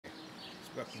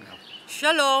working now.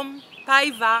 שלום,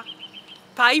 פייבה,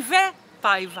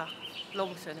 פייבה, לא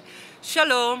משנה.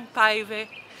 שלום, פייבה.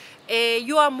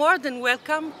 You are more than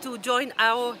welcome to join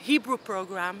our Hebrew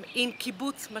program in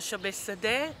Kibbutz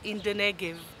Mashabei-Sadeh in the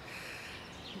Negev.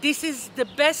 This is the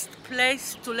best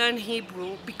place to learn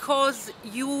Hebrew because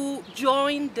you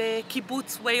join the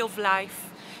kibbutz way of life.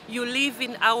 You live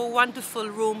in our wonderful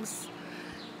rooms.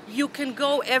 You can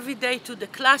go every day to the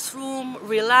classroom,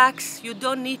 relax. You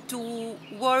don't need to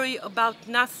worry about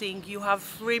nothing. You have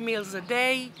 3 meals a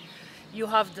day. You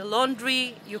have the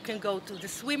laundry. You can go to the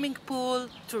swimming pool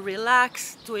to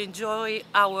relax, to enjoy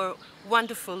our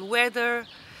wonderful weather,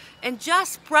 and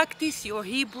just practice your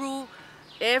Hebrew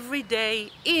every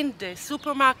day in the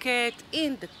supermarket,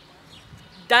 in the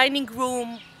dining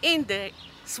room, in the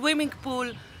swimming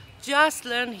pool. Just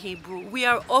learn Hebrew. We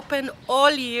are open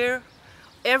all year.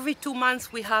 Every 2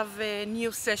 months we have a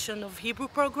new session of Hebrew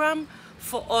program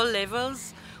for all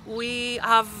levels. We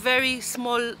have very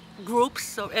small groups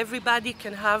so everybody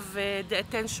can have the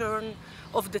attention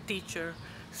of the teacher.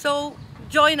 So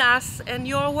join us and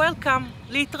you're welcome.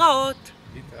 להתראות.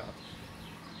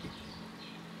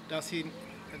 Does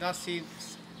he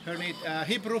her need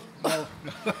Hebrew? No.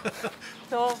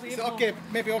 So, Okay,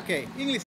 maybe okay. English.